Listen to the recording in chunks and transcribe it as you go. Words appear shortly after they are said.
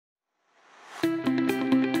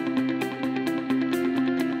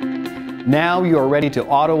Now you are ready to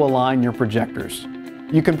auto-align your projectors.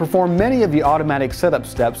 You can perform many of the automatic setup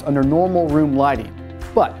steps under normal room lighting,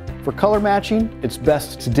 but for color matching, it's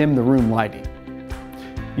best to dim the room lighting.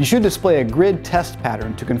 You should display a grid test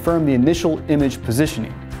pattern to confirm the initial image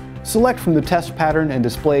positioning. Select from the test pattern and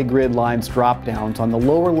display grid lines drop-downs on the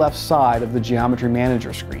lower left side of the Geometry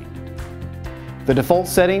Manager screen. The default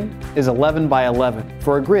setting is 11 by 11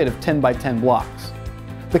 for a grid of 10 by 10 blocks.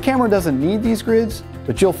 The camera doesn't need these grids,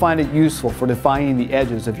 but you'll find it useful for defining the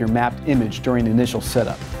edges of your mapped image during initial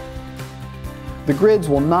setup. The grids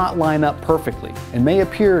will not line up perfectly and may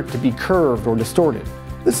appear to be curved or distorted.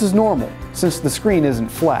 This is normal since the screen isn't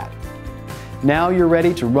flat. Now you're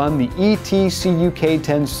ready to run the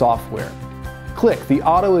ET-CUK10 software. Click the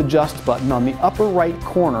Auto Adjust button on the upper right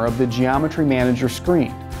corner of the Geometry Manager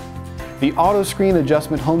screen. The Auto Screen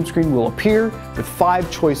Adjustment home screen will appear with 5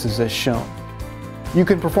 choices as shown. You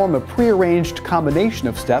can perform a pre-arranged combination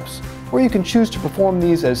of steps, or you can choose to perform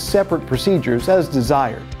these as separate procedures as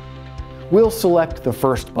desired. We'll select the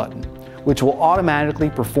first button, which will automatically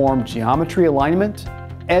perform geometry alignment,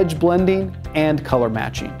 edge blending, and color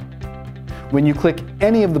matching. When you click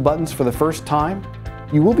any of the buttons for the first time,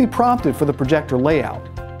 you will be prompted for the projector layout.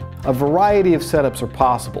 A variety of setups are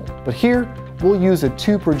possible, but here we'll use a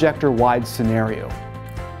 2-projector wide scenario.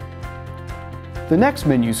 The next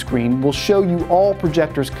menu screen will show you all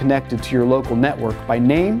projectors connected to your local network by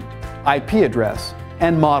name, IP address,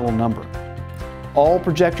 and model number. All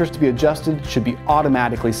projectors to be adjusted should be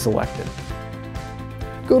automatically selected.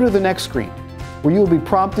 Go to the next screen, where you will be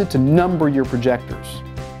prompted to number your projectors.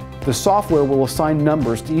 The software will assign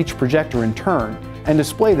numbers to each projector in turn and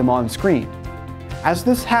display them on screen. As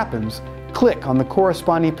this happens, click on the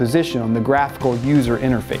corresponding position on the graphical user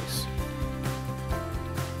interface.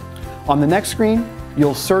 On the next screen,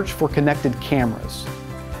 you'll search for connected cameras.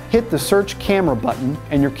 Hit the Search Camera button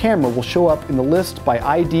and your camera will show up in the list by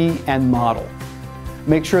ID and model.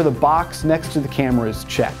 Make sure the box next to the camera is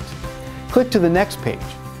checked. Click to the next page,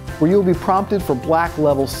 where you'll be prompted for black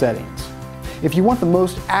level settings. If you want the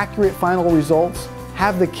most accurate final results,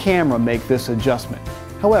 have the camera make this adjustment.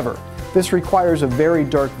 However, this requires a very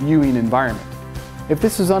dark viewing environment. If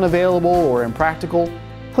this is unavailable or impractical,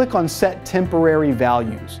 click on Set Temporary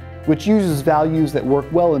Values, which uses values that work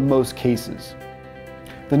well in most cases.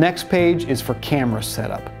 The next page is for camera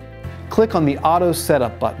setup. Click on the Auto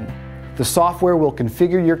Setup button. The software will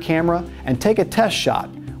configure your camera and take a test shot,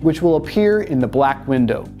 which will appear in the black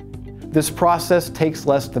window. This process takes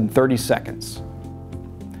less than 30 seconds.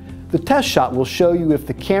 The test shot will show you if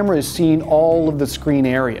the camera is seeing all of the screen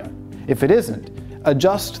area. If it isn't,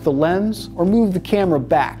 adjust the lens or move the camera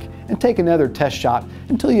back and take another test shot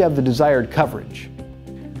until you have the desired coverage.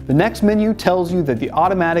 The next menu tells you that the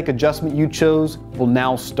automatic adjustment you chose will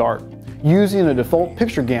now start, using a default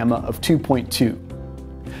picture gamma of 2.2.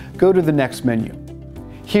 Go to the next menu.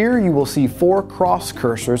 Here you will see 4 cross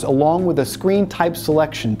cursors along with a Screen Type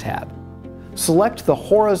Selection tab. Select the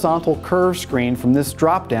horizontal curve screen from this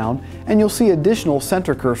drop-down and you'll see additional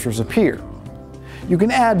center cursors appear. You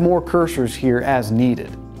can add more cursors here as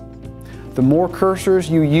needed. The more cursors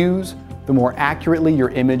you use, the more accurately your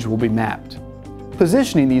image will be mapped.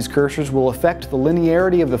 Positioning these cursors will affect the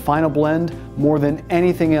linearity of the final blend more than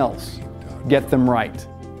anything else. Get them right.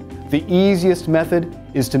 The easiest method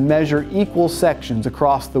is to measure equal sections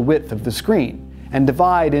across the width of the screen and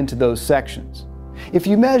divide into those sections. If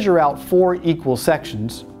you measure out 4 equal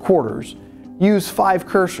sections, quarters, use 5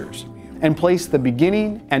 cursors and place the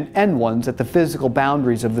beginning and end ones at the physical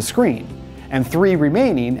boundaries of the screen, and 3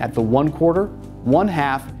 remaining at the 1/4,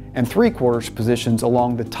 1/2, and 3/4 positions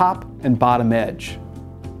along the top and bottom edge.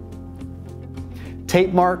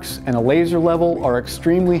 Tape marks and a laser level are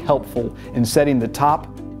extremely helpful in setting the top,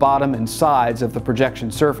 bottom, and sides of the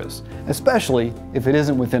projection surface, especially if it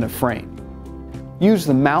isn't within a frame. Use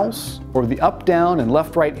the mouse or the up, down, and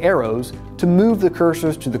left, right arrows to move the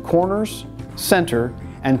cursors to the corners, center,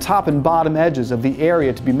 and top and bottom edges of the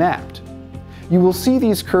area to be mapped. You will see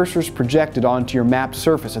these cursors projected onto your mapped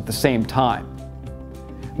surface at the same time.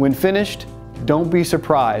 When finished, don't be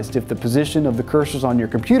surprised if the position of the cursors on your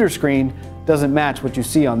computer screen doesn't match what you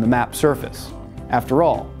see on the mapped surface. After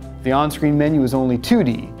all, the on-screen menu is only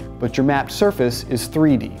 2D, but your mapped surface is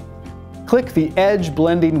 3D. Click the Edge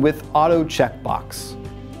Blending with Auto checkbox.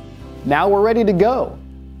 Now we're ready to go.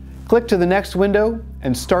 Click to the next window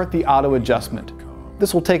and start the auto adjustment.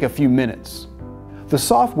 This will take a few minutes. The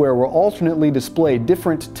software will alternately display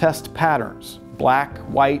different test patterns, black,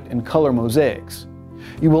 white, and color mosaics.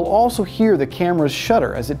 You will also hear the camera's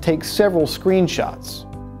shutter as it takes several screenshots.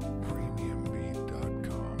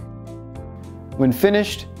 When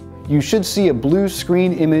finished, you should see a blue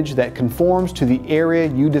screen image that conforms to the area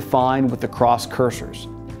you define with the cross cursors.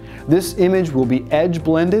 This image will be edge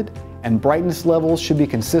blended and brightness levels should be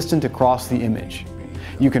consistent across the image.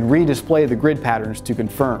 You can redisplay the grid patterns to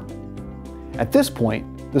confirm. At this point,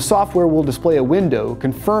 the software will display a window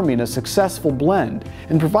confirming a successful blend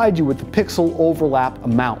and provide you with the pixel overlap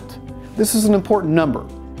amount. This is an important number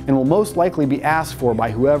and will most likely be asked for by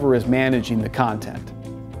whoever is managing the content.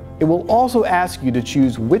 It will also ask you to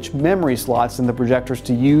choose which memory slots in the projectors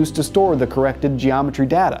to use to store the corrected geometry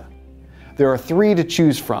data. There are 3 to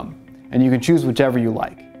choose from, and you can choose whichever you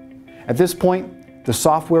like. At this point, the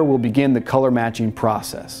software will begin the color matching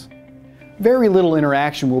process. Very little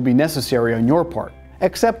interaction will be necessary on your part,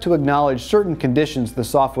 except to acknowledge certain conditions the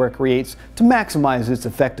software creates to maximize its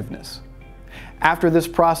effectiveness. After this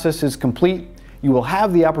process is complete, you will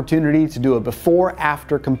have the opportunity to do a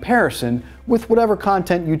before-after comparison with whatever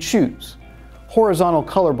content you choose. Horizontal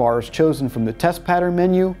color bars chosen from the test pattern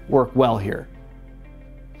menu work well here.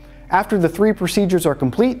 After the 3 procedures are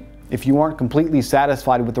complete, if you aren't completely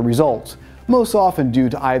satisfied with the results, most often due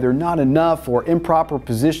to either not enough or improper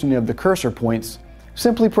positioning of the cursor points,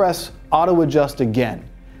 simply press Auto Adjust again,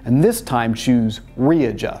 and this time choose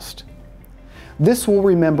Readjust. This will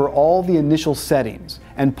remember all the initial settings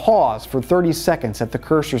and pause for 30 seconds at the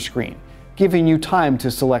cursor screen, giving you time to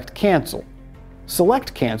select Cancel.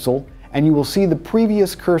 Select Cancel and you will see the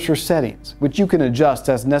previous cursor settings, which you can adjust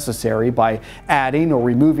as necessary by adding or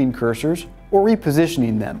removing cursors or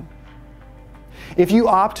repositioning them. If you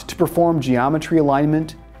opt to perform geometry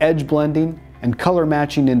alignment, edge blending, and color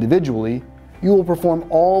matching individually, you will perform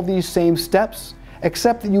all these same steps,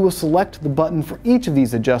 except that you will select the button for each of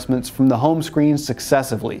these adjustments from the home screen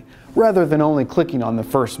successively, rather than only clicking on the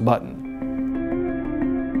first button.